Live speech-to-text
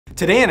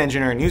Today on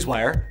Engineering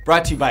Newswire,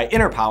 brought to you by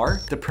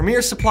Interpower, the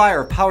premier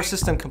supplier of power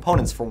system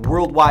components for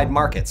worldwide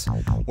markets.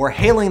 We're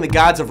hailing the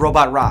gods of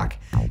robot rock,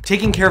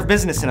 taking care of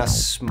business in a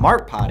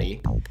smart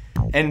potty,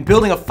 and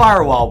building a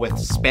firewall with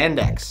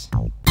Spandex.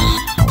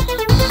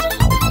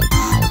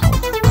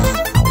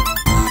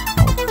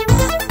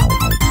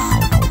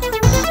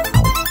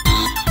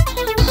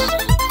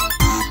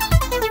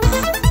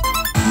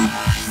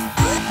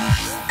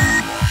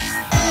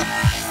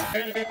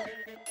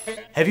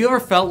 Have you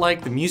ever felt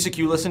like the music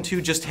you listened to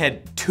just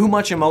had too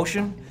much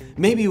emotion?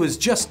 Maybe it was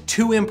just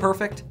too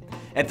imperfect?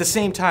 At the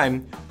same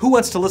time, who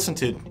wants to listen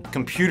to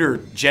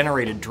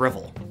computer-generated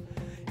drivel?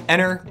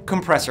 Enter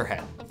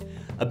Compressorhead,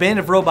 a band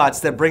of robots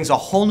that brings a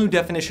whole new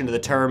definition to the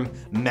term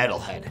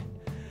metalhead.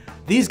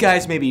 These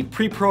guys may be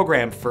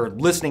pre-programmed for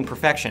listening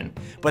perfection,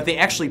 but they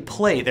actually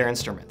play their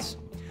instruments.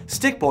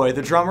 Stickboy,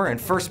 the drummer and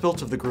first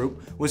built of the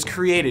group, was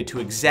created to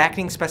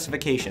exacting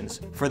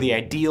specifications for the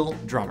ideal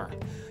drummer.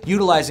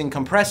 Utilizing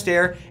compressed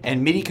air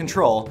and MIDI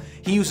control,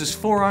 he uses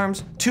 4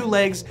 arms, 2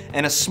 legs,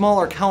 and a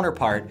smaller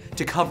counterpart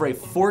to cover a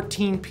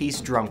 14-piece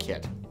drum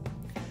kit.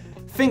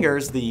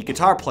 Fingers, the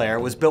guitar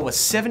player, was built with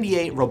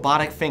 78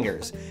 robotic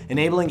fingers,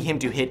 enabling him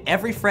to hit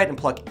every fret and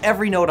pluck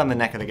every note on the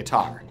neck of the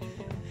guitar.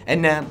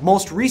 And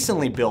most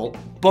recently built,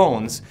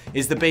 Bones,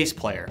 is the bass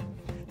player,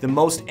 the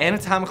most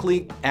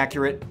anatomically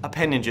accurate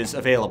appendages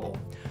available.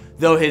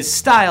 Though his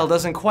style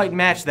doesn't quite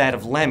match that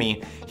of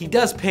Lemmy, he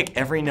does pick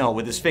every note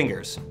with his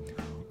fingers.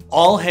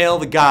 All hail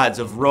the gods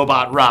of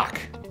robot rock.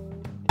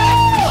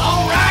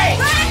 All right!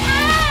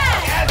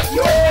 Yes,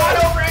 you're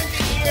not over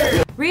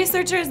engineered!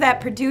 Researchers at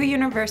Purdue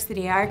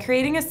University are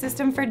creating a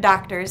system for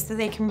doctors so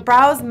they can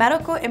browse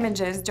medical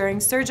images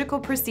during surgical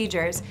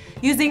procedures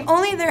using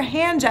only their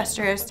hand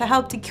gestures to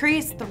help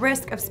decrease the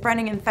risk of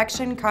spreading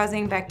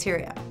infection-causing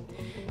bacteria.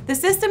 The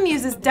system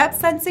uses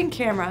depth-sensing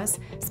cameras,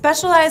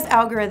 specialized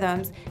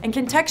algorithms, and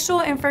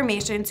contextual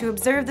information to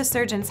observe the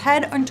surgeon's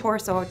head and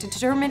torso to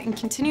determine and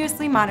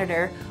continuously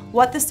monitor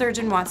what the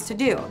surgeon wants to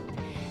do.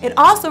 It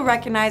also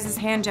recognizes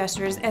hand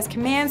gestures as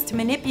commands to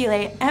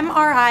manipulate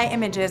MRI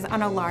images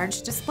on a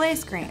large display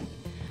screen.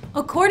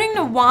 According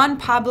to Juan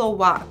Pablo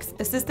Wax,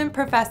 assistant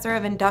professor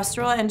of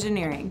industrial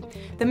engineering,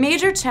 the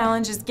major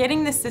challenge is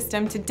getting the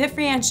system to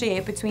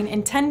differentiate between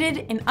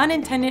intended and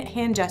unintended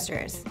hand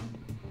gestures.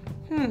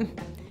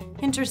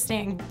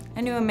 Interesting.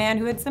 I knew a man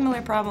who had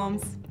similar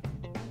problems.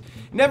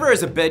 Never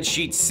has a bed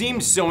sheet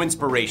seemed so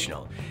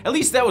inspirational. At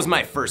least that was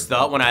my first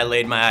thought when I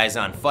laid my eyes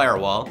on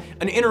Firewall,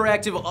 an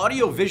interactive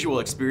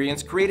audio-visual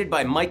experience created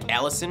by Mike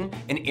Allison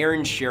and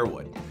Aaron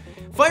Sherwood.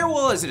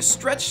 Firewall is a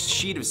stretched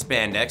sheet of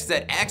spandex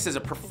that acts as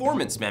a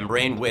performance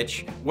membrane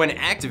which, when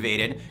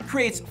activated,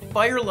 creates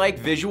fire-like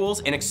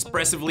visuals and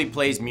expressively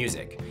plays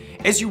music.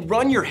 As you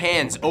run your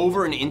hands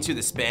over and into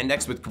the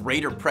spandex with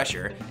greater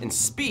pressure and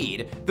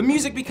speed, the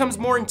music becomes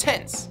more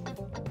intense.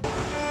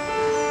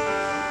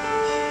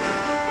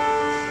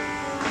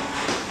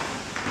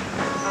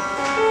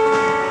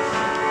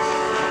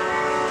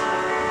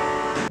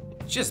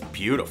 Just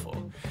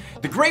beautiful.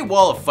 The Great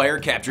Wall of Fire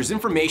captures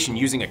information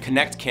using a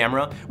Kinect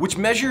camera, which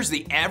measures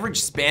the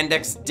average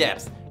spandex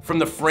depth from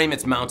the frame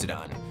it's mounted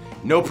on.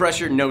 No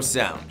pressure, no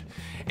sound.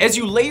 As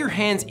you lay your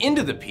hands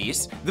into the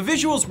piece, the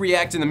visuals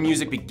react and the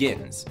music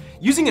begins.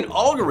 Using an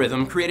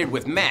algorithm created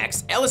with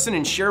Max, Allison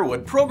and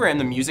Sherwood programmed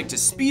the music to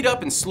speed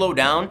up and slow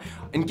down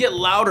and get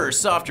louder or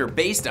softer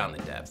based on the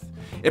depth.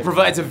 It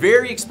provides a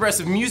very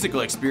expressive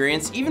musical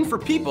experience even for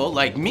people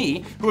like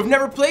me who have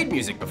never played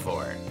music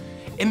before.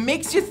 It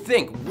makes you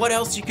think what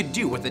else you could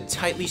do with a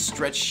tightly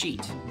stretched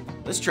sheet.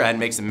 Let's try and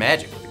make some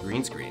magic with a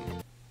green screen.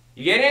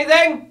 You get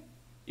anything?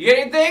 You get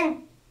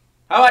anything?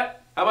 How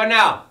about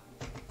now?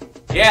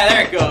 Yeah,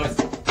 there it goes.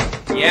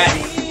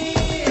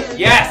 Yes.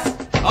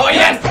 Yes. Oh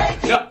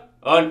yes. No.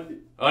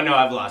 Oh no,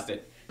 I've lost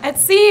it. At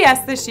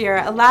CES this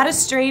year, a lot of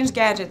strange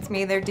gadgets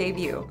made their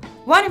debut.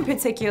 One in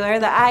particular,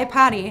 the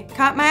iPotty,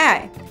 caught my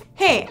eye.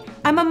 Hey,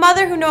 I'm a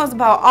mother who knows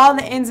about all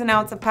the ins and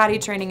outs of potty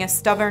training a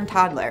stubborn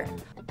toddler.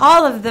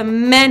 All of the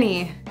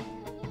many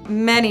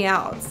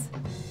outs.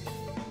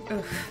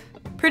 Oof.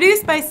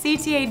 Produced by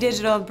CTA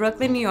Digital of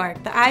Brooklyn, New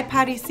York, the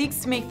iPotty seeks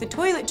to make the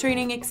toilet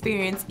training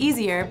experience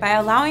easier by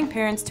allowing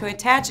parents to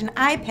attach an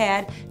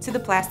iPad to the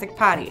plastic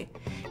potty.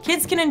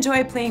 Kids can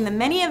enjoy playing the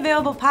many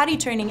available potty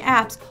training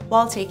apps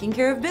while taking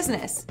care of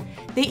business.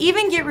 They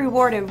even get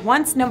rewarded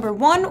once number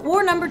 1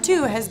 or number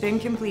 2 has been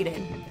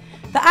completed.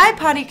 The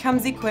iPotty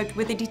comes equipped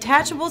with a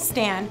detachable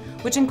stand,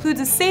 which includes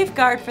a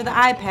safeguard for the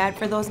iPad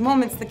for those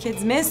moments the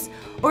kids miss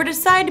or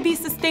decide to be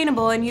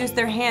sustainable and use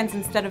their hands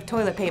instead of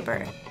toilet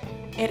paper.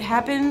 It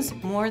happens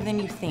more than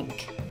you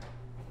think.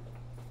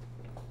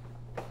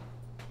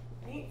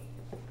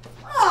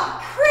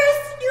 Oh,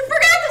 Chris, you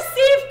forgot the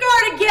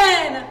safeguard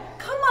again!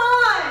 Come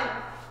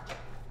on!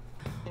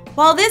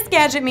 While this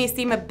gadget may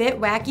seem a bit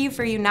wacky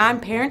for you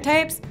non-parent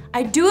types,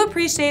 I do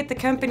appreciate the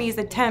company's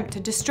attempt to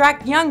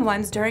distract young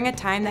ones during a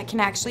time that can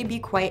actually be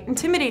quite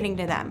intimidating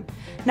to them.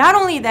 Not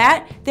only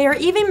that, they are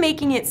even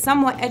making it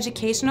somewhat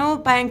educational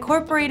by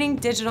incorporating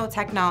digital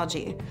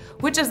technology,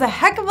 which is a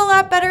heck of a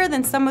lot better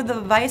than some of the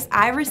advice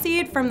I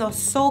received from those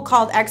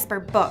so-called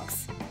expert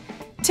books.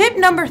 Tip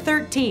number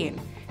 13,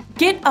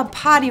 get a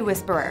potty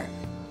whisperer.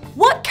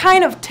 What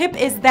kind of tip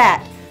is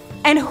that?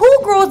 And who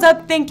grows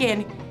up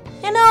thinking,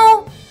 you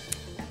know,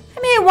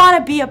 I may want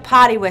to be a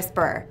potty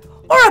whisperer,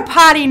 or a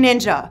potty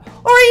ninja,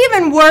 or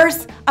even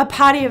worse, a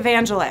potty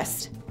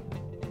evangelist?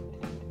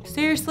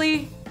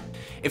 Seriously?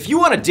 If you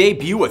want to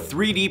debut a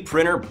 3D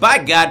printer, by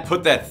God,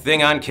 put that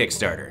thing on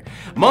Kickstarter.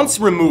 Months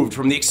removed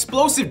from the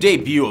explosive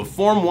debut of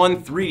Form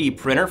 1 3D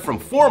printer from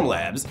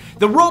Formlabs,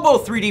 the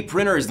RoBo 3D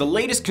printer is the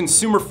latest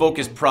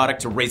consumer-focused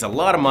product to raise a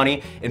lot of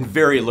money in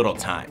very little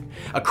time.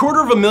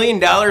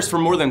 $250,000 for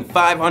more than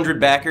 500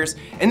 backers,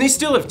 and they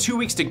still have 2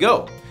 weeks to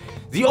go.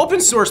 The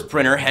open source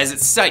printer has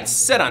its sights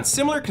set on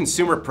similar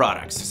consumer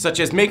products,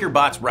 such as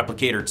MakerBot's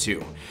Replicator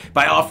 2,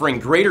 by offering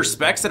greater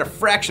specs at a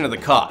fraction of the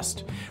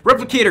cost.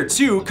 Replicator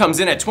 2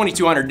 comes in at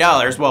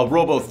 $2,200, while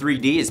RoBo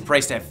 3D is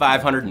priced at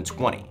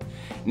 $520.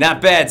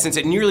 Not bad, since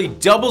it nearly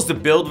doubles the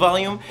build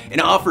volume and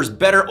offers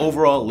better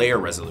overall layer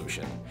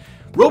resolution.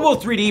 RoBo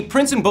 3D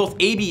prints in both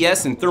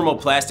ABS and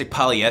thermoplastic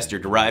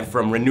polyester derived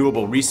from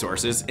renewable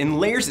resources in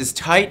layers as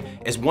tight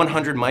as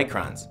 100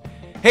 microns.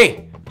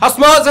 Hey, how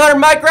small is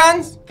 100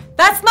 microns?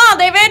 That's small,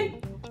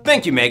 David!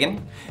 Thank you,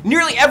 Megan.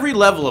 Nearly every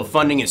level of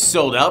funding is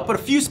sold out, but a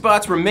few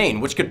spots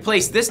remain, which could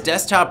place this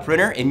desktop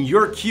printer in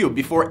your cube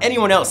before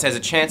anyone else has a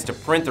chance to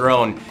print their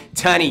own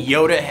tiny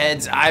Yoda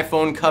heads,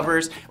 iPhone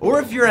covers, or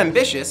if you're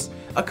ambitious,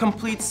 a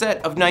complete set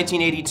of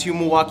 1982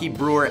 Milwaukee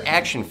Brewer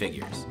action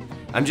figures.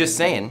 I'm just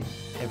saying,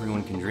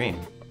 everyone can dream.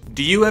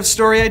 Do you have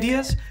story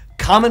ideas?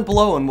 Comment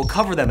below and we'll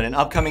cover them in an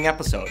upcoming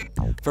episode.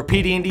 For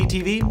PD&D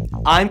TV,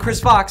 I'm Chris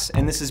Fox,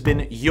 and this has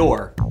been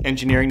your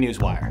Engineering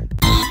Newswire.